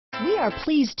We are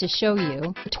pleased to show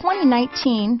you the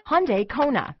 2019 Hyundai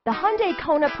Kona. The Hyundai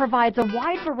Kona provides a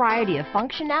wide variety of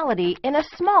functionality in a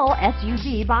small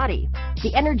SUV body.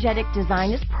 The energetic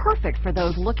design is perfect for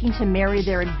those looking to marry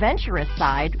their adventurous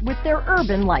side with their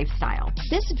urban lifestyle.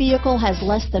 This vehicle has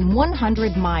less than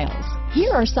 100 miles.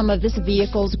 Here are some of this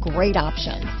vehicle's great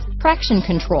options: traction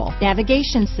control,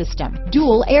 navigation system,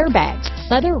 dual airbags,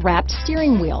 leather-wrapped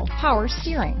steering wheel, power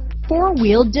steering,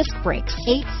 four-wheel disc brakes,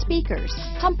 8 speakers,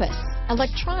 compass,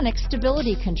 electronic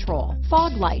stability control,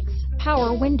 fog lights,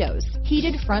 power windows,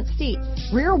 heated front seats,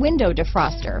 rear window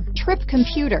defroster, trip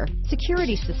computer,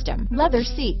 security system, leather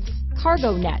seats,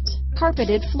 cargo net,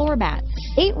 carpeted floor mats,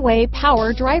 8-way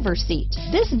power driver seat.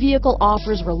 This vehicle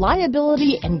offers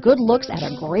reliability and good looks at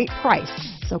a great price.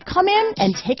 So come in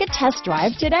and take a test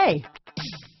drive today.